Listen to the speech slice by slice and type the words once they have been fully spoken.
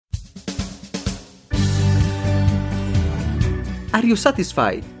Are you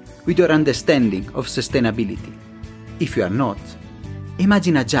satisfied with your understanding of sustainability? If you are not,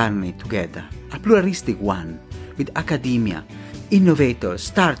 imagine a journey together, a pluralistic one, with academia, innovators,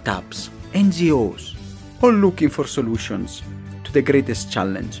 startups, NGOs, all looking for solutions to the greatest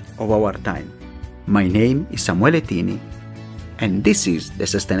challenge of our time. My name is Samuele Tini, and this is the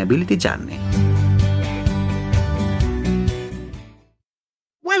Sustainability Journey.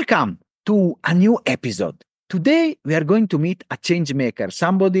 Welcome to a new episode. Today, we are going to meet a change maker,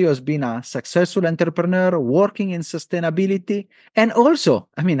 somebody who has been a successful entrepreneur working in sustainability. And also,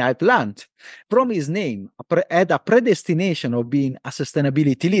 I've learned from his name, had a predestination of being a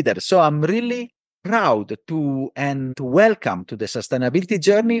sustainability leader. So I'm really proud to welcome to the sustainability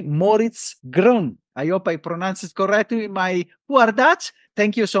journey, Maurits Groen. I hope I pronounced it correctly. My poor Dutch.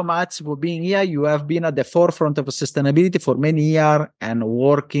 Thank you so much for being here. You have been at the forefront of sustainability for many years and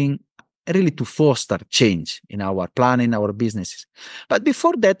working really to foster change in our plan, in our businesses. But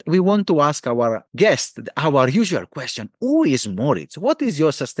before that, we want to ask our guest our usual question. Who is Maurits? What is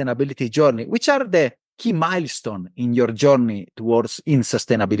your sustainability journey? Which are the key milestones in your journey towards in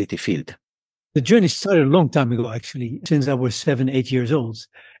sustainability field? The journey started a long time ago, actually, since I was 7-8 years old.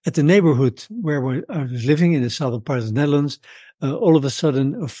 At the neighborhood where I was living in the southern part of the Netherlands, all of a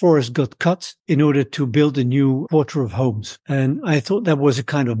sudden a forest got cut in order to build a new quarter of homes. And I thought that was a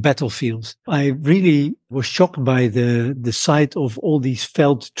kind of battlefield. I really was shocked by the sight of all these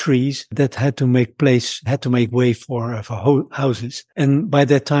felled trees that had to make way for houses. And by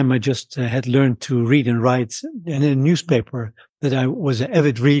that time, I just had learned to read and write. And in a newspaper that I was an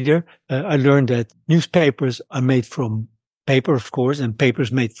avid reader, I learned that newspapers are made from paper, of course, and paper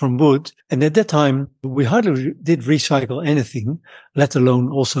is made from wood. And at that time, we hardly did recycle anything, let alone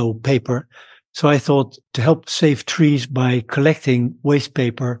also paper. So I thought to help save trees by collecting waste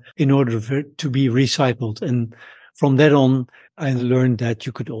paper in order for it to be recycled. And from that on, I learned that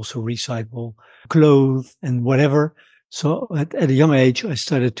you could also recycle clothes and whatever. So at a young age, I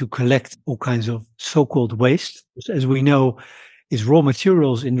started to collect all kinds of so-called waste. As we know, is raw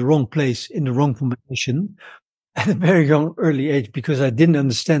materials in the wrong place, in the wrong combination. At a very young, early age, because I didn't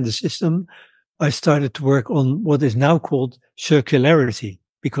understand the system, I started to work on what is now called circularity,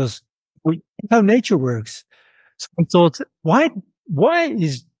 because how nature works. So I thought, why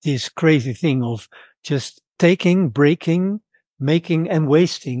is this crazy thing of just taking, breaking, making, and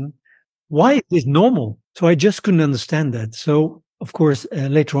wasting? Why is this normal? So I just couldn't understand that. So, of course,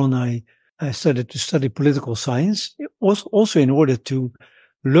 later on, I started to study political science, also in order to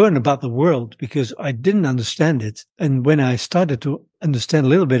learn about the world, because I didn't understand it. And when I started to understand a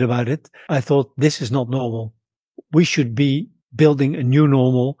little bit about it, I thought, this is not normal. We should be building a new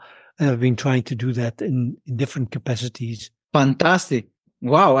normal. And I've been trying to do that in different capacities. Fantastic.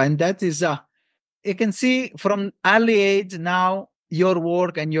 Wow. And that is, you can see from early age now, your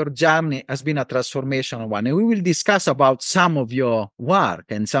work and your journey has been a transformational one. And we will discuss about some of your work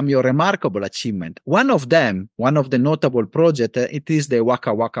and some of your remarkable achievement. One of the notable projects, it is the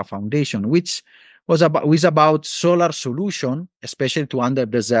WakaWaka Foundation, which was about solar solution, especially to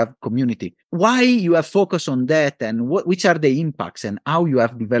underdeserved community. Why you have focused on that, and which are the impacts and how you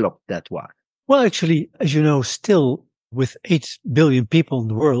have developed that work? Well, actually, as you know, still with 8 billion people in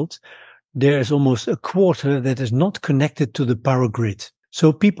the world, there's almost a quarter that is not connected to the power grid.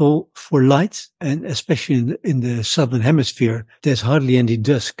 So people, for light, and especially in the southern hemisphere, there's hardly any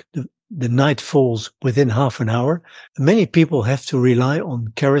dusk. The night falls within half an hour. Many people have to rely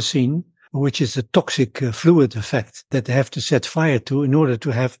on kerosene, which is a toxic fluid effect that they have to set fire to in order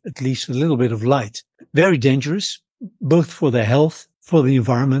to have at least a little bit of light. Very dangerous, both for their health, for the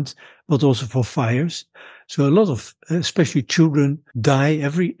environment, but also for fires. So a lot of, especially children, die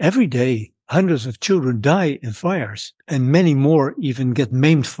every day. Hundreds of children die in fires, and many more even get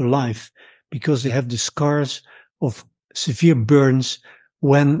maimed for life because they have the scars of severe burns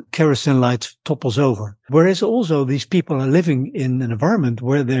when kerosene light topples over. Whereas also these people are living in an environment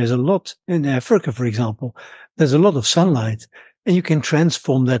where there's a lot, in Africa, for example, there's a lot of sunlight, and you can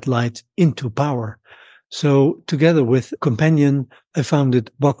transform that light into power. So together with a companion, I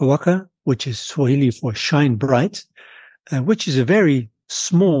founded WakaWaka, which is Swahili for shine bright, which is a very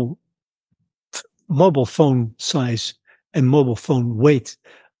small mobile phone size and mobile phone weight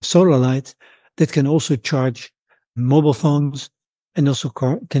solar light that can also charge mobile phones and also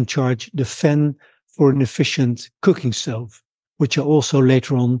can charge the fan for an efficient cooking stove, which I also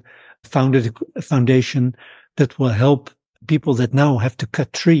later on founded a foundation that will help people that now have to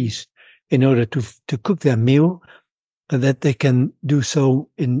cut trees in order to cook their meal, that they can do so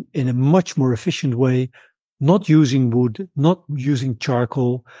in a much more efficient way, not using wood, not using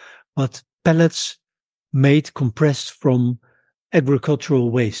charcoal, but pellets compressed from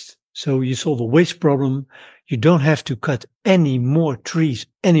agricultural waste. So you solve a waste problem. You don't have to cut any more trees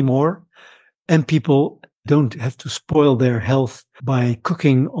anymore, and people don't have to spoil their health by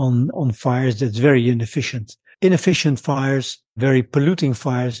cooking on fires that's very inefficient. Inefficient fires, very polluting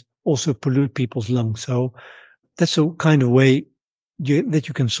fires, also pollute people's lungs. So that's a kind of way that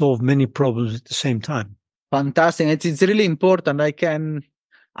you can solve many problems at the same time. Fantastic. It's really important.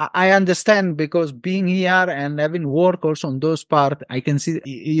 I understand because being here and having work also on those parts, I can see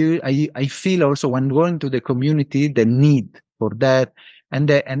I feel also when going to the community, the need for that and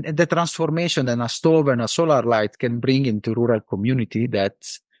the transformation that a stove and a solar light can bring into rural community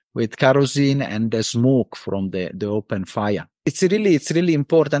that's with kerosene and the smoke from the open fire. It's really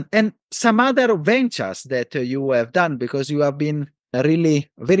important. And some other ventures that you have done because you have been really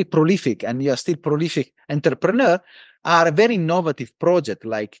very prolific and you are still prolific entrepreneur are a very innovative project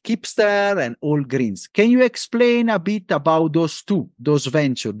like Kipster and All Greens. Can you explain a bit about those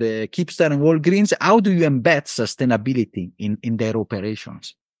ventures, the Kipster and All Greens? How do you embed sustainability in their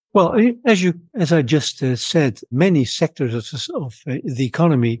operations? Well, as I just said, many sectors of the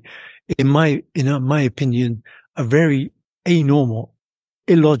economy, in my opinion, are very anormal,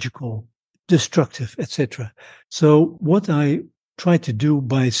 illogical, destructive, etc. So what I try to do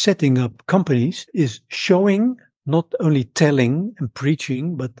by setting up companies is showing, not only telling and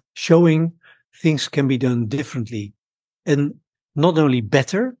preaching, but showing things can be done differently. And not only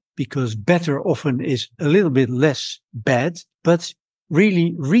better, because better often is a little bit less bad, but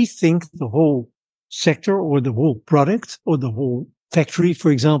really rethink the whole sector or the whole product or the whole factory,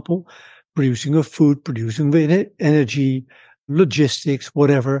 for example, producing of food, producing energy, logistics,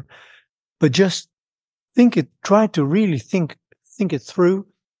 whatever. But just try to really think it through,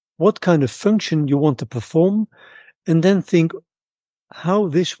 what kind of function you want to perform, and then think how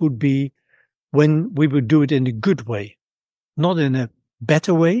this would be when we would do it in a good way, not in a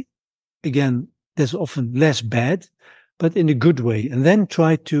better way. Again, there's often less bad, but in a good way. And then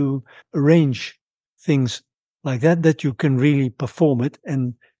try to arrange things like that you can really perform it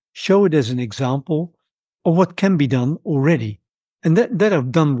and show it as an example of what can be done already. And that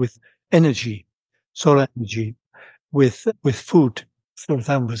I've done with energy, solar energy, with food, for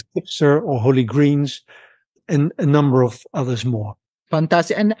example, with Kipster or Holy Greens, and a number of others more.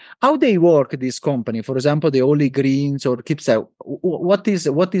 Fantastic. And how they work, this company? For example, the Holy Greens or Kipster, what is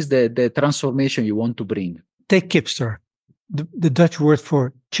the transformation you want to bring? Take Kipster. The Dutch word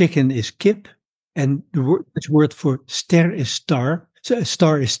for chicken is kip, and the Dutch word for ster is star. So a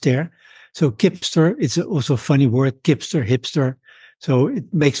star is ster. So Kipster, it's also a funny word, Kipster, hipster. So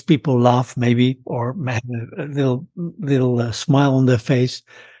it makes people laugh maybe, or have a little smile on their face.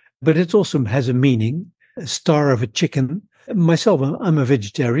 But it also has a meaning, a star of a chicken. Myself, I'm a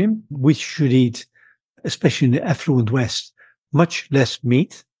vegetarian. We should eat, especially in the affluent West, much less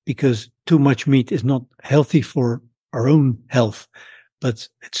meat, because too much meat is not healthy for our own health, but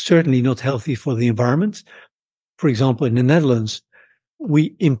it's certainly not healthy for the environment. For example, in the Netherlands,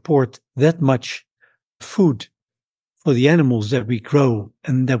 we import that much food for the animals that we grow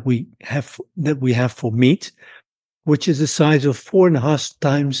and that we have for meat, which is the size of 4.5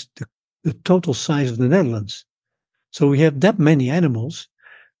 times the total size of the Netherlands. So we have that many animals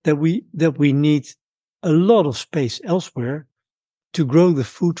that we need a lot of space elsewhere to grow the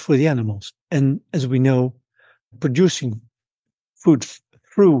food for the animals. And as we know, producing food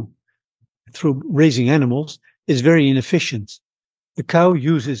through raising animals is very inefficient. The cow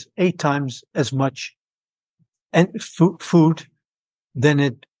uses 8 times as much food than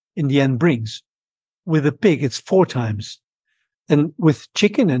it in the end brings. With a pig, it's 4 times. And with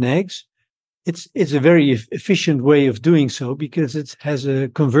chicken and eggs, it's a very efficient way of doing so because it has a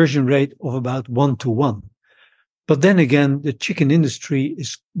conversion rate of about 1-to-1. But then again, the chicken industry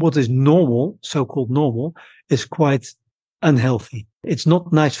is what is normal, so-called normal, is quite unhealthy. It's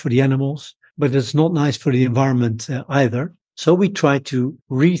not nice for the animals, but it's not nice for the environment either. So we try to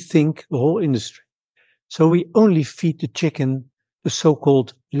rethink the whole industry. So we only feed the chicken the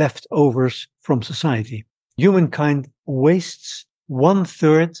so-called leftovers from society. Humankind wastes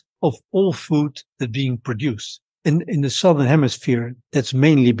 1/3 of all food that's being produced. In the Southern Hemisphere, that's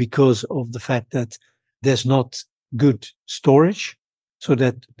mainly because of the fact that there's not good storage, so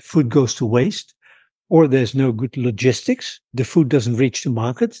that food goes to waste, or there's no good logistics. The food doesn't reach the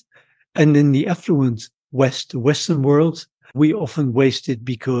market. And in the affluent West, the Western world, we often waste it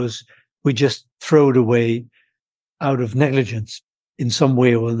because we just throw it away out of negligence in some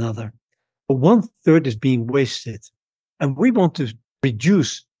way or another. 1/3 is being wasted. And we want to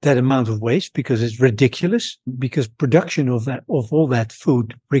reduce that amount of waste because it's ridiculous, because production of all that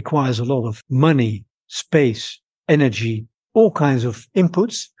food requires a lot of money, space, energy, all kinds of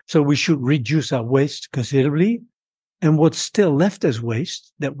inputs. So we should reduce our waste considerably. And what's still left as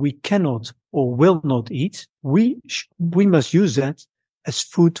waste that we cannot or will not eat, we must use that as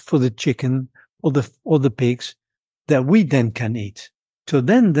food for the chicken or the pigs that we then can eat. So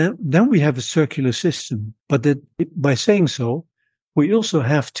then we have a circular system. But by saying so, we also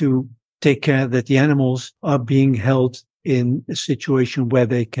have to take care that the animals are being held in a situation where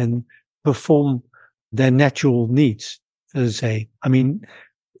they can perform their natural needs. As I say, I mean,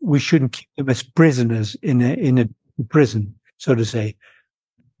 we shouldn't keep them as prisoners in a prison, so to say.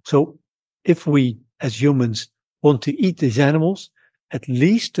 So if we as humans want to eat these animals, at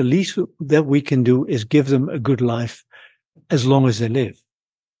least the least that we can do is give them a good life as long as they live.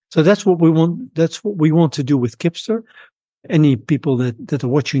 So that's what we want. That's what we want to do with Kipster. Any people that are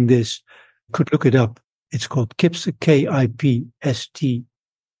watching this could look it up. It's called Kipster,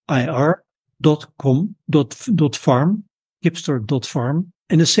 KIPSTIR.com.farm, Kipster.farm.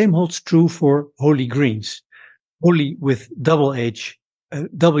 And the same holds true for Holy Greens. Holy with double H,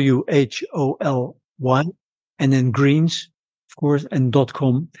 WHOLY, and then greens, of course, and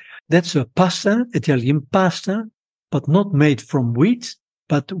 .com. That's a pasta, Italian pasta, but not made from wheat,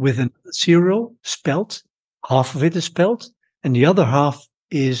 but with a cereal spelt. Half of it is spelt, and the other half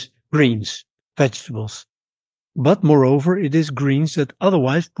is greens, vegetables. But moreover, it is greens that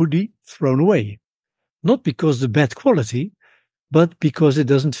otherwise would be thrown away. Not because of the bad quality, but because it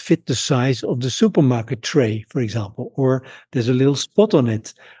doesn't fit the size of the supermarket tray, for example, or there's a little spot on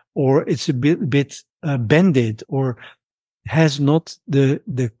it, or it's a bit bended, or has not the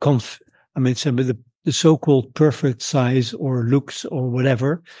so-called perfect size or looks or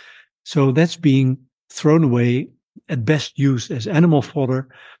whatever. So that's being thrown away, at best used as animal fodder,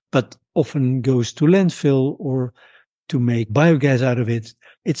 but often goes to landfill or to make biogas out of it.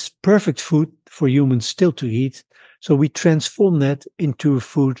 It's perfect food for humans still to eat. So we transform that into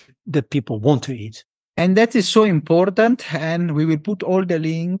food that people want to eat. And that is so important. And we will put all the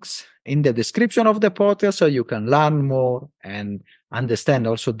links in the description of the podcast so you can learn more and understand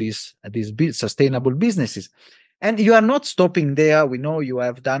also these sustainable businesses. And you are not stopping there. We know you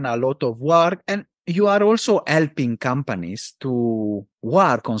have done a lot of work, and you are also helping companies to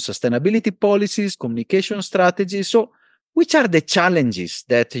work on sustainability policies, communication strategies. So which are the challenges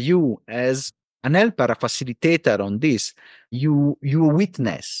that you, as an helper, a facilitator on this, you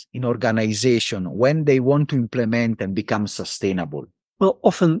witness in organization when they want to implement and become sustainable? Well,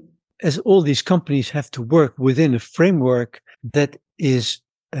 often, as all these companies have to work within a framework that is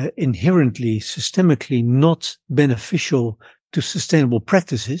inherently, systemically not beneficial to sustainable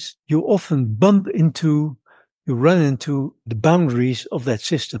practices, you often run into the boundaries of that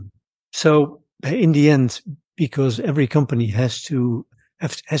system. So in the end, because every company has to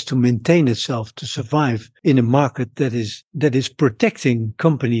maintain itself to survive in a market that is protecting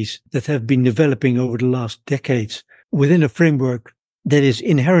companies that have been developing over the last decades within a framework that is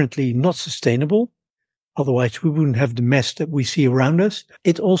inherently not sustainable. Otherwise, we wouldn't have the mess that we see around us.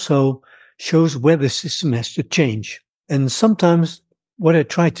 It also shows where the system has to change. And sometimes what I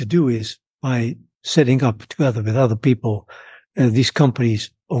try to do is, by setting up together with other people, these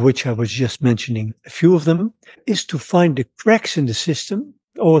companies, of which I was just mentioning a few of them, is to find the cracks in the system,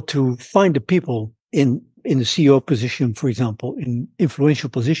 or to find the people in the CEO position, for example, in influential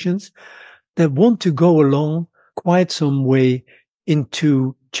positions, that want to go along quite some way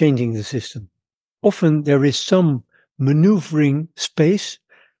into changing the system. Often there is some maneuvering space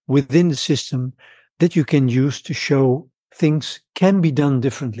within the system that you can use to show things can be done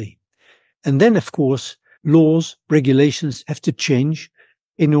differently. And then, of course, laws, regulations have to change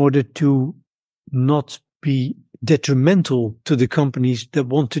in order to not be detrimental to the companies that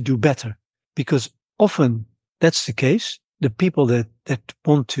want to do better. Because often that's the case. The people that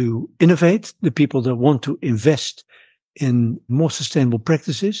want to innovate, the people that want to invest in more sustainable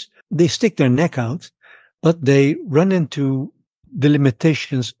practices, they stick their neck out, but they run into the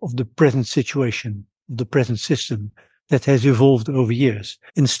limitations of the present situation, the present system that has evolved over years.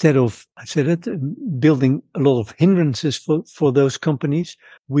 Instead of, I said it, building a lot of hindrances for those companies,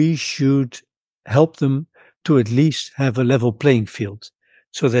 we should help them to at least have a level playing field,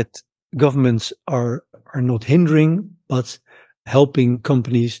 so that governments are not hindering, but helping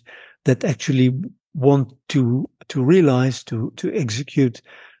companies that actually want to realize, to execute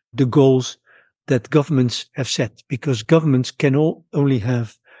the goals that governments have set. Because governments can only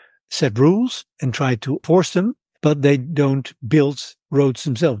have set rules and try to enforce them, but they don't build roads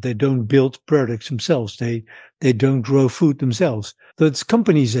themselves. They don't build products themselves. They don't grow food themselves. So it's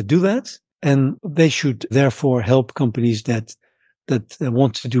companies that do that, and they should therefore help companies that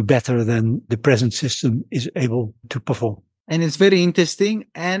want to do better than the present system is able to perform. And it's very interesting.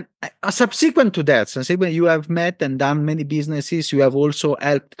 And subsequent to that, since you have met and done many businesses, you have also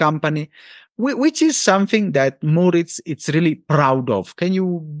helped company, which is something that Moritz it's really proud of. Can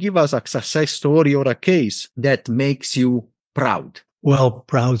you give us a success story or a case that makes you proud? Well,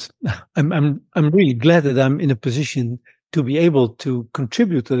 proud. I'm really glad that I'm in a position to be able to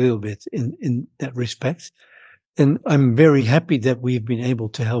contribute a little bit in that respect. And I'm very happy that we've been able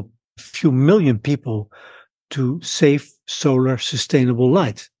to help a few million people to save solar sustainable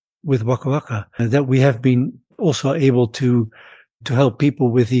light with WakaWaka. And that we have been also able to help people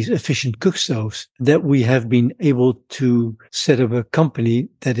with these efficient cook stoves, that we have been able to set up a company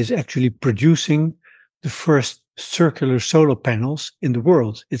that is actually producing the first circular solar panels in the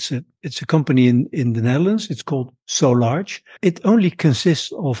world. It's a company in the Netherlands. It's called Solarge. It only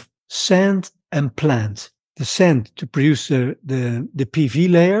consists of sand and plant. The sand to produce the PV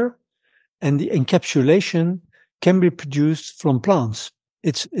layer, and the encapsulation can be produced from plants.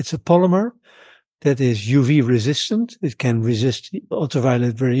 It's a polymer that is UV resistant. It can resist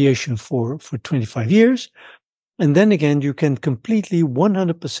ultraviolet radiation for 25 years. And then again, you can completely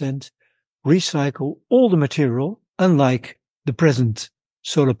 100% recycle all the material, unlike the present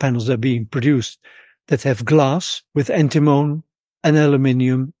solar panels that are being produced that have glass with antimony and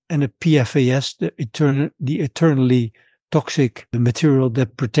aluminium and a PFAS, the eternally toxic material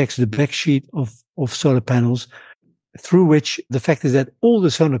that protects the backsheet of solar panels, through which the fact is that all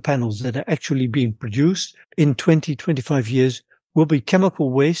the solar panels that are actually being produced in 20, 25 years will be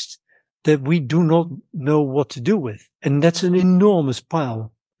chemical waste that we do not know what to do with. And that's an enormous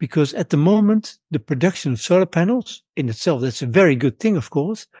pile, because at the moment, the production of solar panels in itself, that's a very good thing, of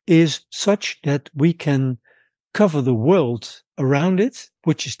course, is such that we can cover the world around it,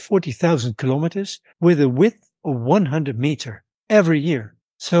 which is 40,000 kilometers, with a width of 100 meters every year.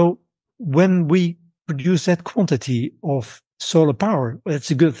 So when we produce that quantity of solar power, that's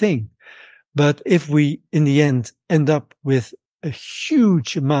a good thing. But if we, in the end up with a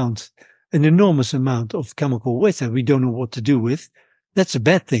huge amount, an enormous amount of chemical waste that we don't know what to do with, that's a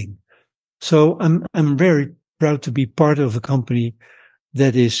bad thing. So I'm very proud to be part of a company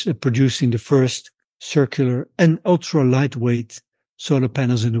that is producing the first circular and ultra lightweight solar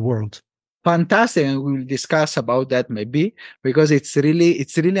panels in the world. Fantastic, and we will discuss about that maybe, because it's really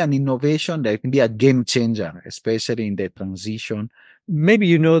an innovation that can be a game changer, especially in the transition. Maybe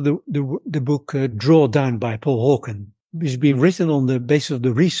you know the book Drawdown by Paul Hawken. It's been written on the basis of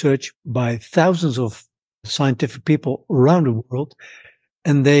the research by thousands of scientific people around the world,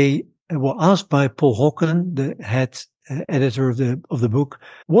 and they were asked by Paul Hawken, the head editor of the book,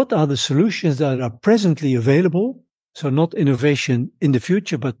 what are the solutions that are presently available? So not innovation in the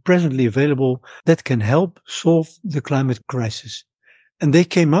future, but presently available that can help solve the climate crisis. And they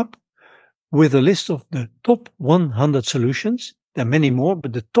came up with a list of the top 100 solutions. There are many more,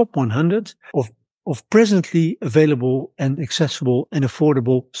 but the top 100 of presently available and accessible and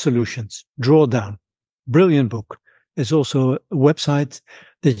affordable solutions. Drawdown. Brilliant book. There's also a website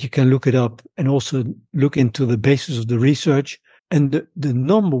that you can look it up and also look into the basis of the research. And the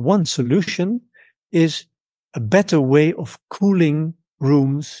number one solution is a better way of cooling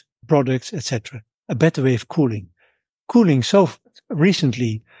rooms, products, etc. A better way of cooling. Cooling so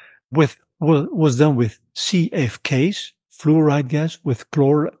recently was done with CFKs, fluoride gas with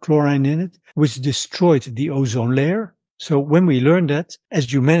chlorine in it, which destroyed the ozone layer. So when we learned that, as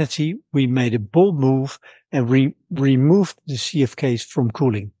humanity, we made a bold move and we removed the CFKs from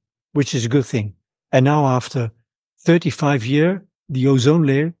cooling, which is a good thing. And now after 35 years, the ozone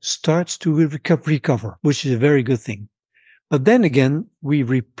layer starts to recover, which is a very good thing. But then again, we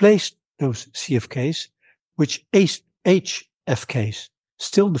replaced those CFKs with HFKs.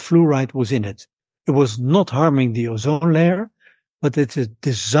 Still, the fluoride was in it. It was not harming the ozone layer, but it's a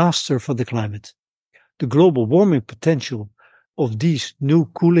disaster for the climate. The global warming potential of these new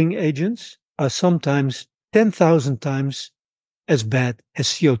cooling agents are sometimes 10,000 times as bad as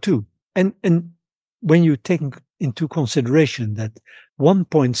CO2. And when you take into consideration that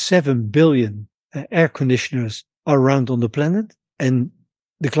 1.7 billion air conditioners are around on the planet, and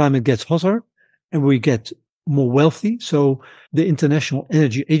the climate gets hotter and we get more wealthy. So the International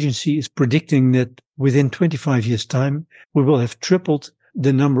Energy Agency is predicting that within 25 years' time, we will have tripled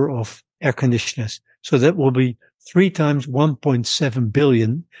the number of air conditioners. So that will be 3 times 1.7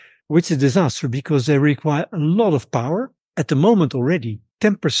 billion, which is a disaster because they require a lot of power. At the moment already,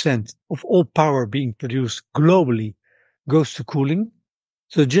 10% of all power being produced globally goes to cooling.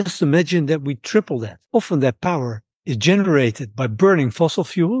 So just imagine that we triple that. Often that power is generated by burning fossil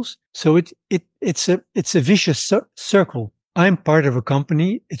fuels. So it's a vicious circle. I'm part of a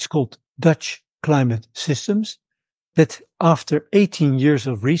company. It's called Dutch Climate Systems. that after 18 years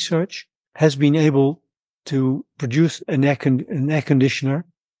of research has been able to produce an air conditioner.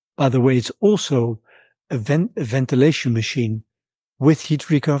 By the way, it's also a ventilation machine with heat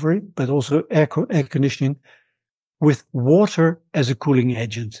recovery, but also air conditioning with water as a cooling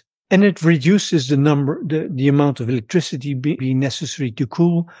agent. And it reduces the amount of electricity being necessary to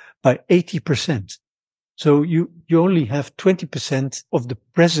cool by 80%. So you only have 20% of the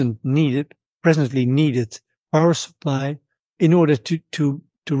presently needed power supply in order to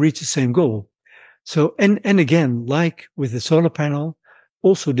reach the same goal. So, and again, like with the solar panel,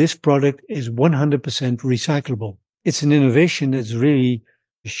 also this product is 100% recyclable. It's an innovation that's really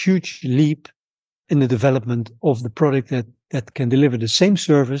a huge leap in the development of the product that can deliver the same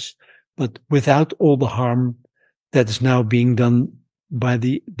service, but without all the harm that is now being done by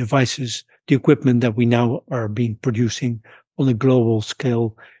the devices, the equipment that we now are being producing on a global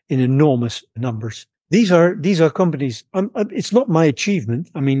scale in enormous numbers. These are companies. It's not my achievement.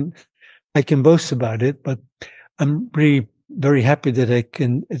 I mean, I can boast about it, but I'm really very happy that I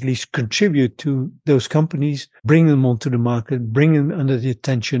can at least contribute to those companies, bring them onto the market, bring them under the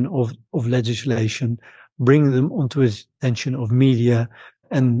attention of legislation, bring them onto the attention of media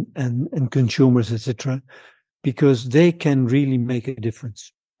and consumers, etc., because they can really make a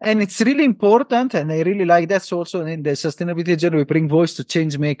difference. And it's really important, and I really like that's also in the sustainability journey. We bring voice to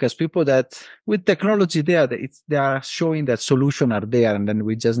change makers, people that with technology there, they are showing that solutions are there, and then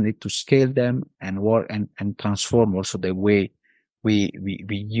we just need to scale them and work and transform also the way we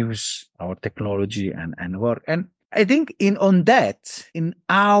use our technology and work. And I think in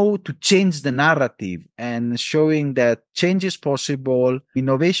how to change the narrative and showing that change is possible,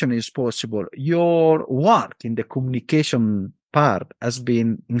 innovation is possible. Your work in the communication part has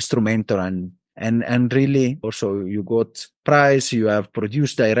been instrumental and really also you got prize, you have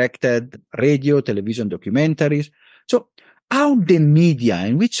produced, directed radio, television documentaries. So how the media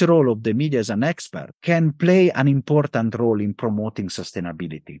and which role of the media as an expert can play an important role in promoting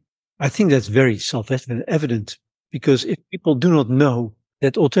sustainability? I think that's very self-evident because if people do not know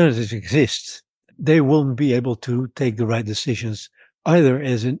that alternatives exist, they won't be able to take the right decisions either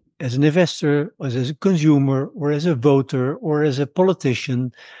as an investor, or as a consumer, or as a voter, or as a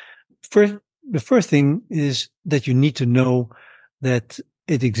politician. The first thing is that you need to know that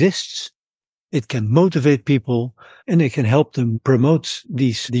it exists. It can motivate people and it can help them promote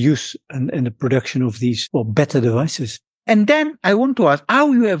the use and the production of these better devices. And then I want to ask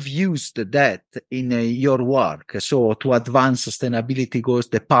how you have used that in your work. So to advance sustainability goals,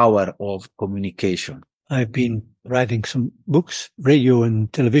 the power of communication. I've been writing some books, radio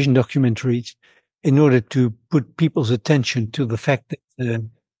and television documentaries, in order to put people's attention to the fact that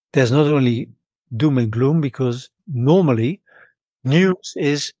there's not only doom and gloom, because normally news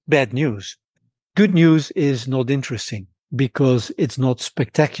is bad news. Good news is not interesting because it's not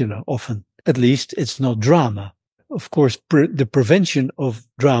spectacular often. At least it's not drama. Of course, the prevention of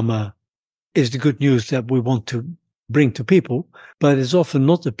drama is the good news that we want to bring to people, but it's often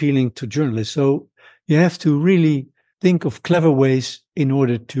not appealing to journalists. So you have to really think of clever ways in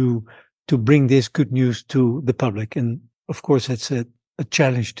order to bring this good news to the public. And of course, it's a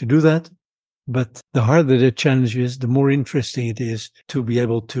challenge to do that. But the harder the challenge is, the more interesting it is to be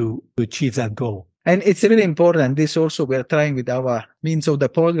able to achieve that goal. And it's really important. This also, we are trying with our means of the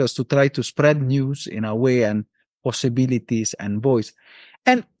podcast to try to spread news in a way and possibilities and voice.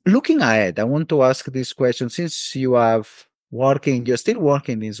 And looking ahead, I want to ask this question, since you're still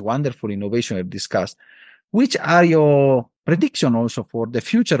working in this wonderful innovation we've discussed, which are your prediction also for the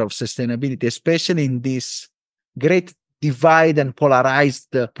future of sustainability, especially in this great divide and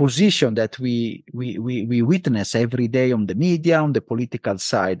polarized position that we witness every day on the media, on the political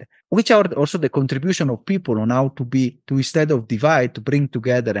side, which are also the contribution of people on how to instead of divide, to bring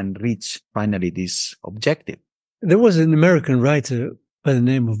together and reach finally this objective. There was an American writer by the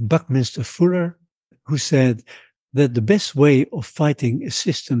name of Buckminster Fuller who said that the best way of fighting a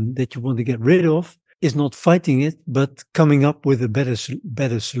system that you want to get rid of is not fighting it, but coming up with a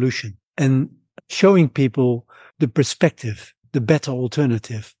better solution and showing people the perspective, the better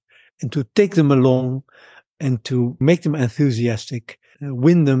alternative, and to take them along and to make them enthusiastic,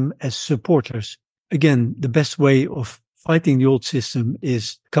 win them as supporters. Again, the best way of fighting the old system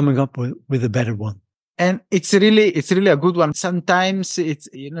is coming up with a better one. And it's really a good one. Sometimes it's,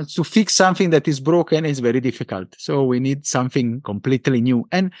 to fix something that is broken is very difficult. So we need something completely new.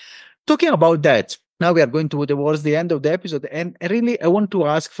 And talking about that, now we are going towards the end of the episode. And really, I want to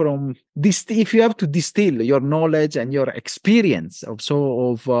ask from this, if you have to distill your knowledge and your experience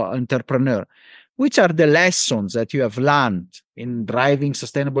of entrepreneur, which are the lessons that you have learned in driving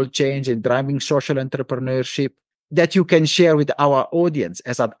sustainable change and driving social entrepreneurship? that you can share with our audience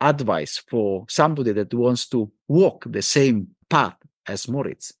as an advice for somebody that wants to walk the same path as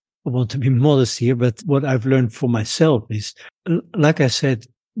Maurits? I want to be modest here, but what I've learned for myself is, like I said,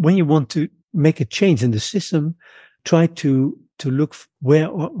 when you want to make a change in the system, try to look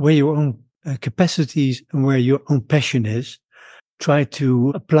where your own capacities and where your own passion is. Try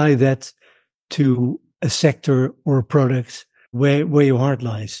to apply that to a sector or a product where your heart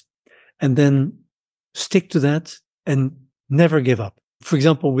lies, and then stick to that and never give up. For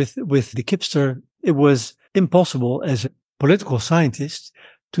example, with the Kipster, it was impossible as a political scientist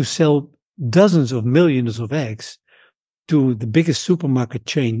to sell dozens of millions of eggs to the biggest supermarket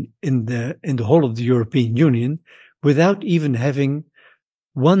chain in the whole of the European Union without even having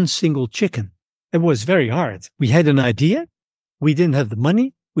one single chicken. It was very hard. We had an idea. We didn't have the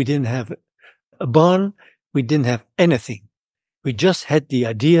money. We didn't have a barn. We didn't have anything. We just had the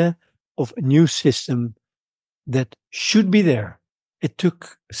idea of a new system that should be there. It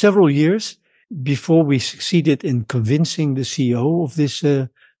took several years before we succeeded in convincing the CEO of this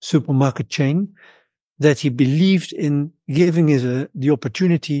supermarket chain that he believed in giving us the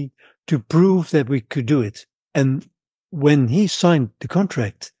opportunity to prove that we could do it. And when he signed the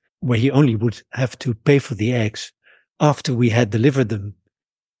contract, where he only would have to pay for the eggs after we had delivered them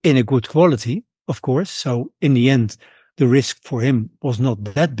in a good quality, of course. So in the end, the risk for him was not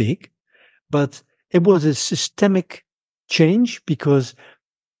that big, but it was a systemic change because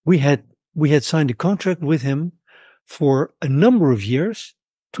we had signed a contract with him for a number of years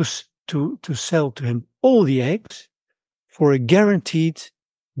to sell to him all the eggs for a guaranteed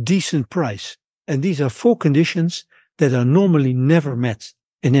decent price. And these are 4 conditions that are normally never met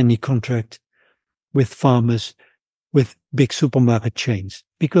in any contract with farmers, with big supermarket chains,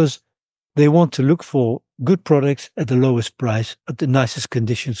 because they want to look for good products at the lowest price, at the nicest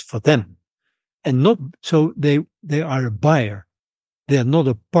conditions for them. And not so they are a buyer. They are not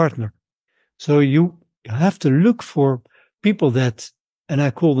a partner. So you have to look for people that, and I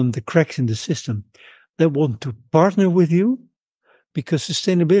call them the cracks in the system, that want to partner with you, because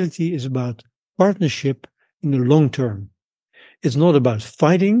sustainability is about partnership in the long term. It's not about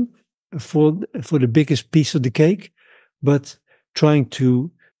fighting for the biggest piece of the cake, but trying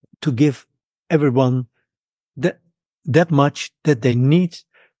to give everyone that much that they need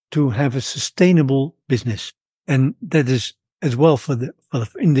to have a sustainable business. And that is as well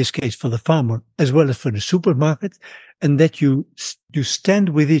in this case, for the farmer, as well as for the supermarket, and that you stand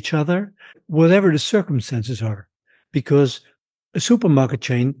with each other, whatever the circumstances are, because a supermarket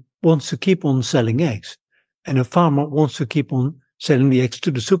chain wants to keep on selling eggs, and a farmer wants to keep on selling the eggs to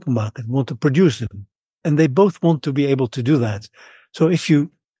the supermarket, want to produce them. And they both want to be able to do that. So if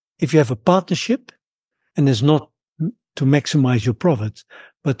you have a partnership, and it's not to maximize your profit,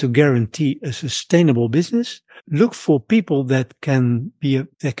 but to guarantee a sustainable business, look for people that can be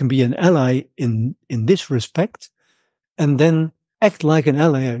an ally in this respect, and then act like an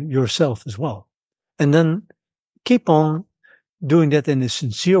ally yourself as well. And then keep on doing that in a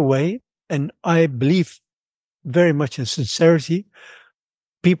sincere way. And I believe very much in sincerity.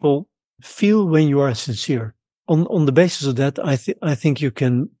 People feel when you are sincere. On the basis of that, I think you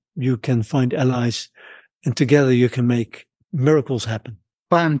can find allies, and together you can make miracles happen.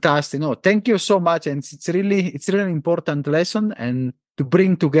 Fantastic. No, thank you so much. And it's really an important lesson, and to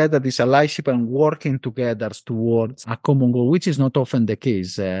bring together this allyship and working together towards a common goal, which is not often the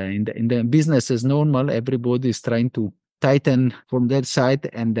case. In the business as normal, everybody is trying to tighten from their side,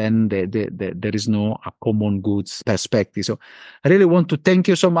 and then there is no a common goods perspective. So I really want to thank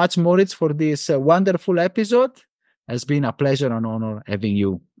you so much, Maurits, for this wonderful episode. It's been a pleasure and honor having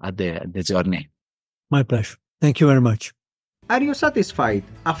you at the journey. My pleasure. Thank you very much. Are you satisfied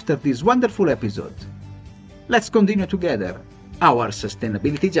after this wonderful episode? Let's continue together our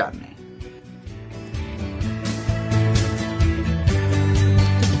sustainability journey.